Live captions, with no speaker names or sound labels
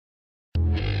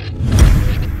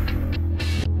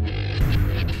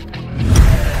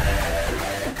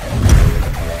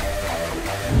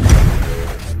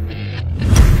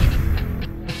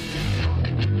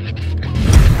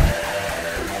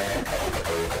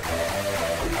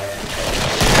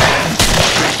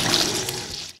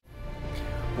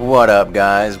What up,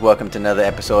 guys? Welcome to another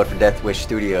episode for Death Wish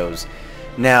Studios.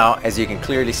 Now, as you can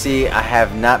clearly see, I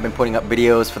have not been putting up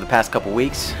videos for the past couple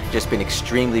weeks. Just been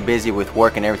extremely busy with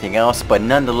work and everything else, but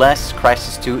nonetheless,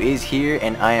 Crysis 2 is here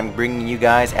and I am bringing you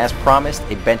guys, as promised,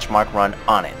 a benchmark run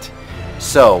on it.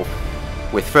 So,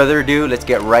 with further ado, let's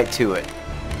get right to it.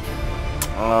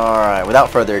 Alright, without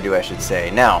further ado, I should say.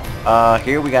 Now,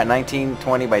 here we got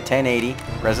 1920 by 1080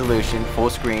 resolution, full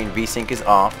screen, VSync is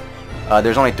off.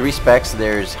 There's only three specs.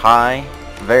 There's high,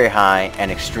 very high,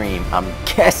 and extreme. I'm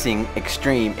guessing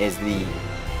extreme is the,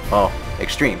 well,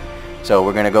 extreme. So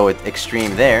we're gonna go with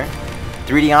extreme there.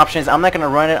 3D options, I'm not gonna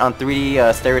run it on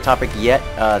 3D stereoscopic yet.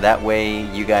 That way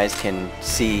you guys can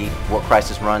see what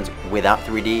Crysis runs without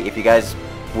 3D. If you guys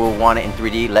will want it in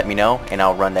 3D, let me know and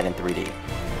I'll run that in 3D.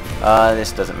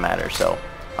 This doesn't matter, so.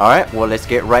 Alright, well, let's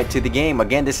get right to the game.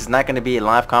 Again, this is not going to be a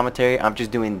live commentary. I'm just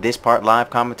doing this part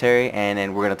live commentary, and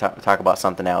then we're going to talk about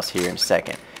something else here in a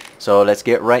second. So let's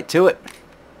get right to it.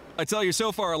 I tell you,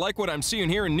 so far I like what I'm seeing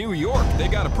here in New York. They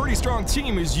got a pretty strong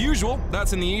team as usual.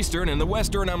 That's in the Eastern. In the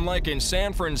Western, I'm liking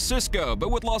San Francisco, but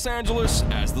with Los Angeles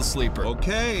as the sleeper.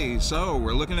 Okay, so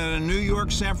we're looking at a New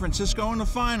York, San Francisco in the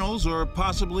finals, or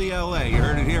possibly LA. You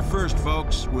heard it here first,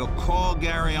 folks. We'll call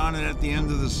Gary on it at the end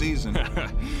of the season.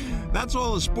 That's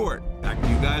all the sport. Back to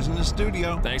you guys in the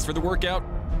studio. Thanks for the workout.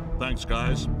 Thanks,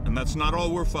 guys. And that's not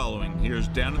all we're following. Here's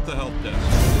Dan at the help desk.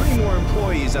 3 more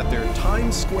employees at their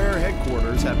Times Square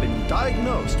headquarters have been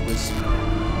diagnosed with...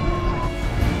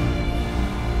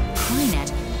 Hynet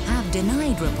have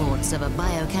denied reports of a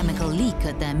biochemical leak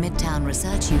at their Midtown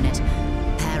research unit.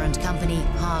 Parent company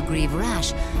Hargreave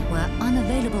Rash were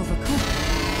unavailable for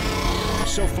comment.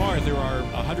 So far, there are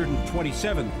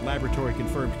 127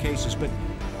 laboratory-confirmed cases, but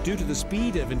due to the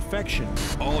speed of infection,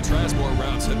 all transport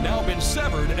routes have now been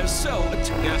severed as cell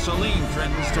gasoline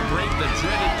threatens to break the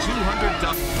dreaded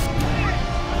 $200.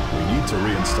 We need to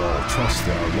reinstall trust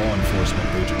in our law enforcement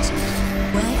agencies.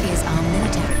 Where is our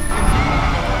military?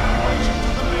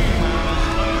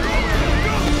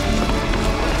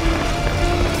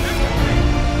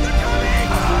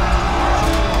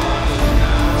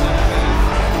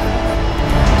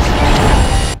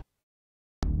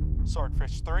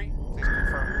 Swordfish 3, please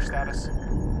confirm your status.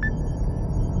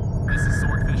 This is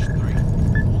Swordfish 3,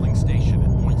 holding station at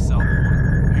point south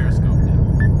 1, periscope now.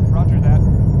 Roger that,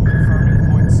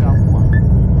 confirming point south 1.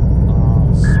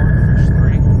 Swordfish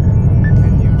 3,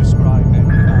 can you describe any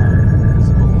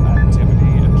visible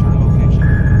activity at your location?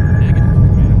 Negative,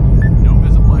 command. No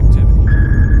visible activity.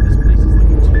 This place is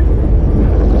like a tomb.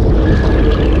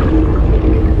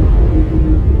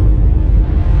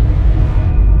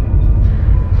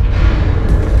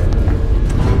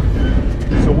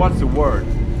 What's the word?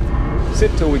 Sit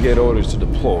till we get orders to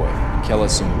deploy. Kill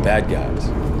us some bad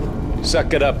guys.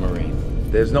 Suck it up, Marine.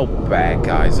 There's no bad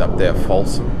guys up there,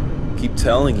 Folsom. Keep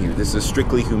telling you, this is a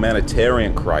strictly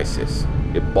humanitarian crisis.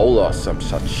 Ebola or some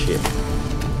such shit.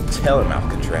 Tell him,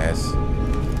 Alcatraz.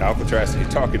 Alcatraz ain't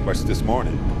talking much this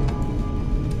morning.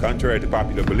 Contrary to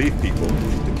popular belief, people,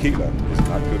 tequila is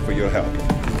not good for your health.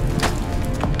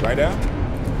 Right, Al?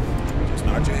 Just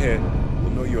nod your head.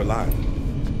 We'll know you're alive.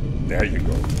 There you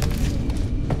go.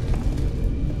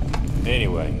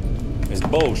 Anyway, it's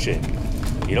bullshit.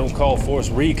 You don't call Force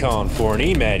Recon for an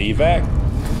EMAT evac.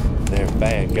 They're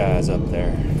bad guys up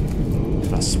there.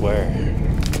 I swear.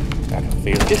 I can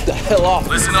feel it. Get the hell off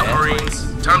me, Listen up, Marines.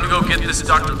 Time to go get this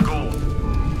Dr.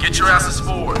 Gould. Get your asses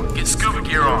forward. Get scuba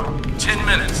gear on. 10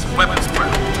 minutes. Weapons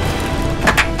prep.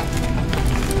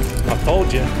 I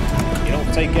told you. You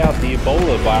don't take out the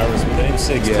Ebola virus with an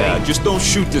M16. Yeah, just don't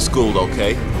shoot this Gould,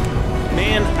 okay?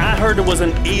 Man, I heard there was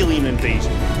an alien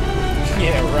invasion.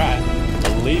 Yeah, right.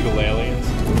 Illegal aliens.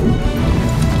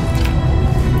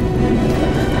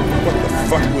 What the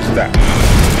fuck was that?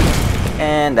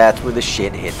 And that's where the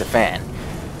shit hit the fan.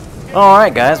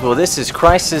 Alright guys, well this is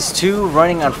Crysis 2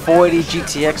 running on 480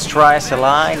 GTX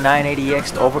Tri-SLI,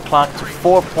 980X overclocked to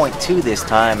 4.2 this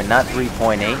time and not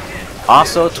 3.8.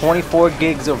 Also 24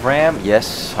 gigs of RAM.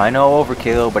 Yes, I know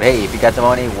overkill, but hey, if you got the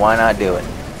money, why not do it?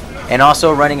 And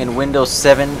also running in Windows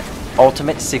 7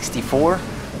 Ultimate 64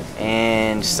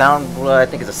 and sound, I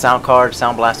think it's a sound card,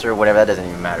 sound blaster, whatever, that doesn't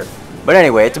even matter. But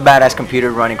anyway, it's a badass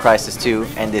computer running Crysis 2,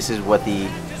 and this is what the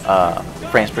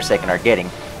frames per second are getting.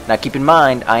 Now keep in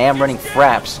mind, I am running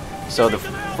fraps, so the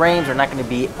frames are not going to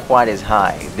be quite as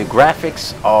high. The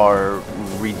graphics are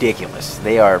ridiculous.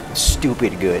 They are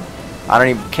stupid good.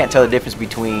 Can't tell the difference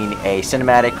between a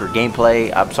cinematic or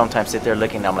gameplay. I sometimes sit there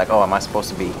looking and I'm like, oh, am I supposed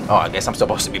to be, oh, I guess I'm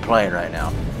supposed to be playing right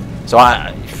now. So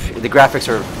the graphics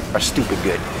are stupid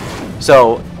good.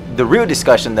 So The real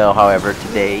discussion, though, however,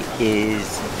 today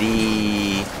is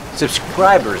the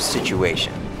subscribers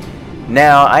situation.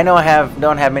 Now, I know I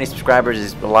don't have many subscribers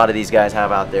as a lot of these guys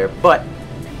have out there, but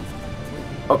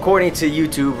according to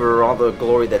YouTube, or all the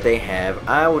glory that they have,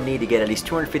 I would need to get at least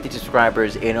 250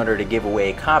 subscribers in order to give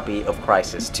away a copy of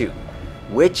Crysis 2,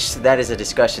 which that is a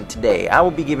discussion today. I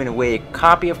will be giving away a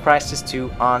copy of Crysis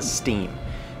 2 on Steam.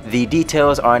 The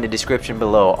details are in the description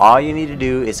below. All you need to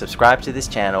do is subscribe to this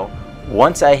channel.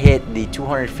 Once I hit the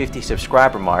 250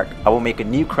 subscriber mark, I will make a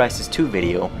new Crysis 2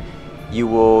 video. You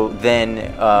will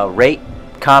then rate,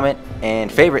 comment,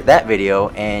 and favorite that video,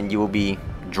 and you will be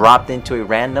dropped into a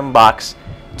random box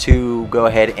to go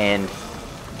ahead and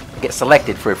get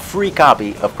selected for a free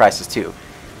copy of Crysis 2.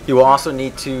 You will also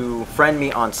need to friend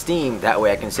me on Steam. That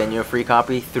way I can send you a free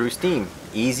copy through Steam.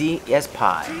 Easy as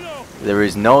pie. There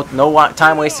is no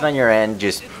time wasted on your end.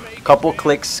 Just a couple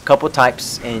clicks, couple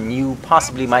types, and you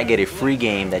possibly might get a free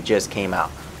game that just came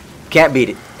out. Can't beat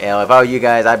it. You know, if I were you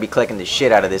guys, I'd be clicking the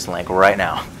shit out of this link right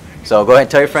now. So go ahead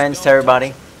and tell your friends, tell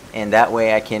everybody, and that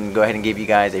way I can go ahead and give you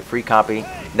guys a free copy.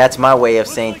 That's my way of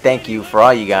saying thank you for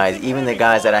all you guys, even the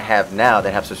guys that I have now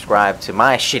that have subscribed to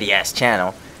my shitty ass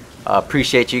channel.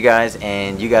 Appreciate you guys,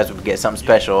 and you guys will get something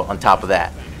special on top of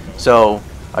that. So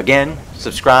again,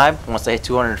 subscribe. Once I hit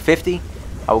 250,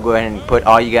 I will go ahead and put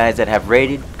all you guys that have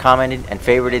rated, commented, and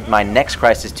favorited my next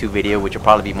Crysis 2 video, which will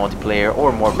probably be multiplayer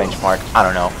or more benchmark. I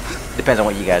don't know. Depends on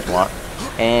what you guys want.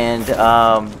 And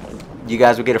you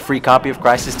guys will get a free copy of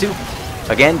Crysis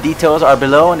 2. Again, details are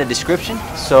below in the description.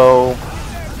 So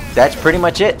that's pretty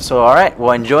much it. So alright,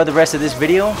 well, enjoy the rest of this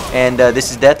video. And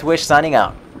this is Deathwish signing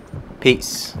out.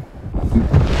 Peace.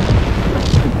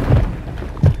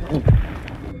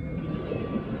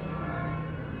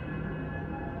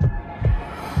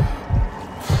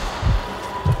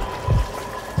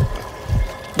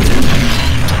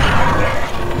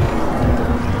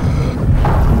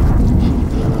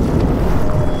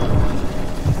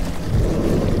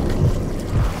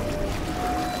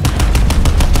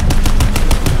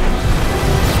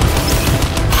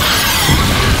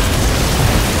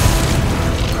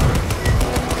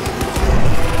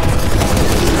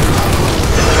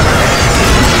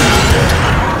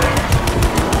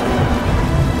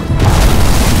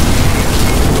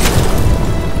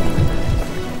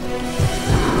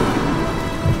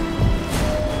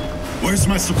 Where's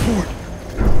my support?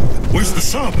 Where's the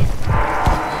sub?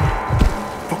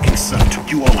 Fucking sub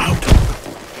took you all out.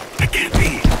 That can't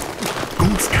be.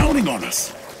 Gould's counting on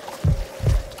us.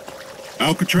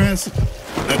 Alcatraz?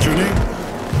 That's your name?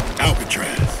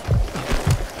 Alcatraz.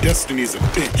 Destiny's a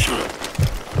bitch,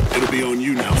 huh? It'll be on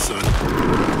you now, son.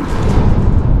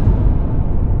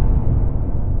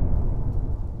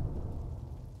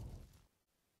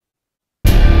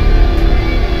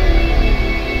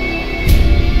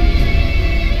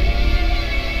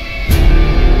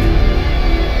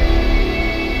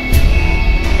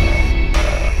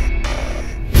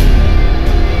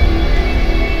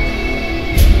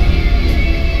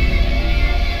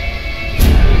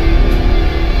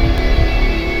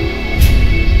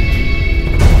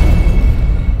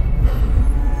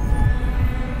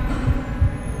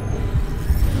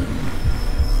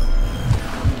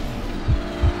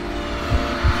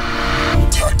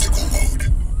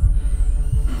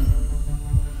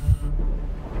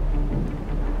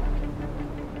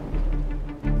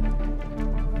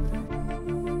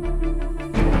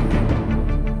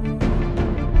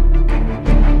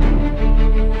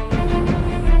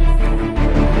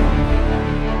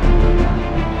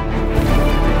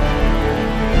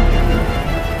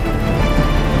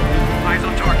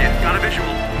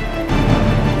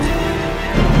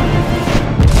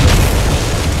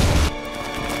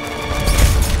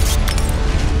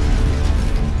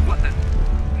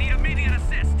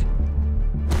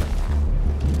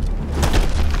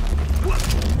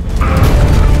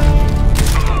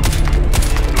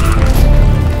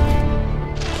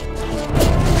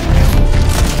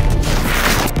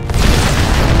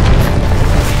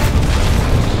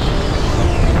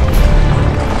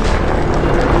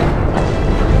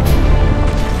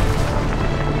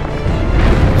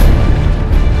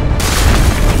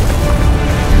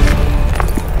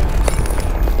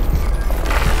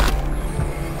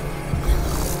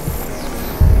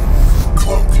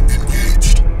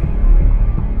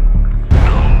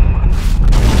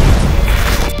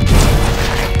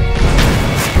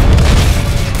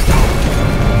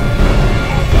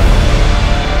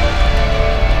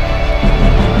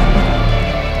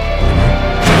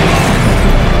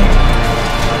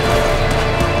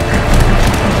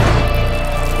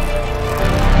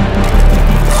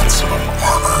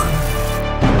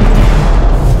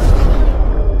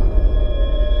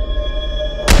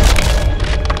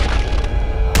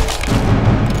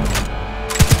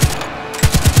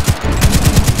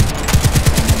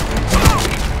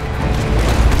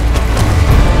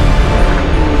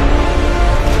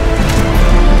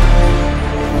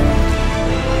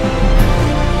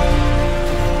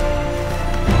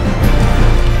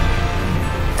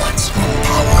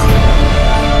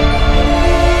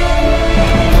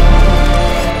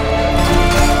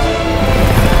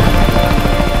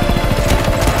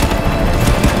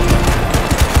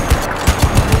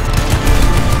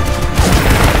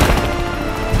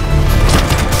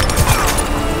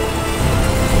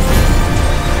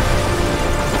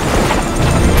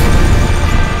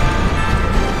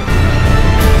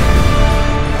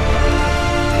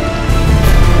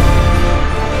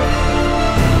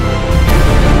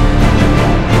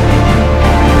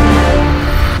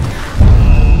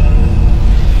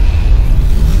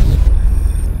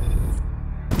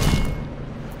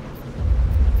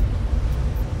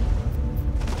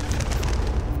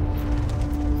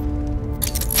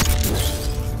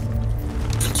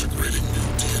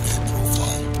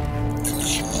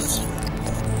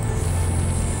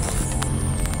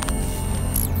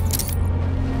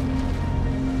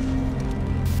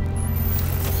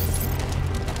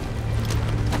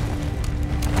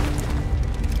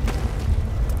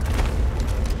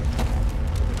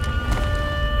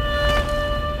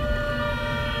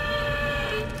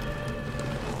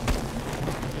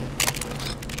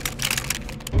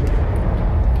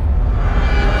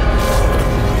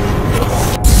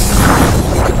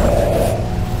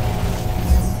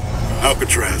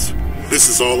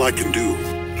 It's all I can do.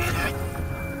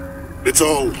 It's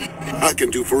all I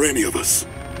can do for any of us.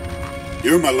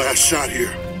 You're my last shot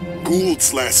here.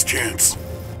 Gould's last chance.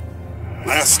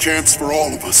 Last chance for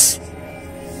all of us.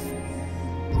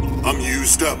 I'm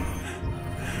used up.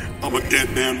 I'm a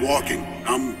dead man walking.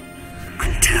 I'm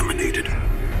contaminated.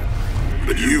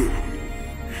 But you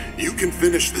can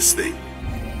finish this thing.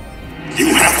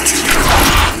 You have to.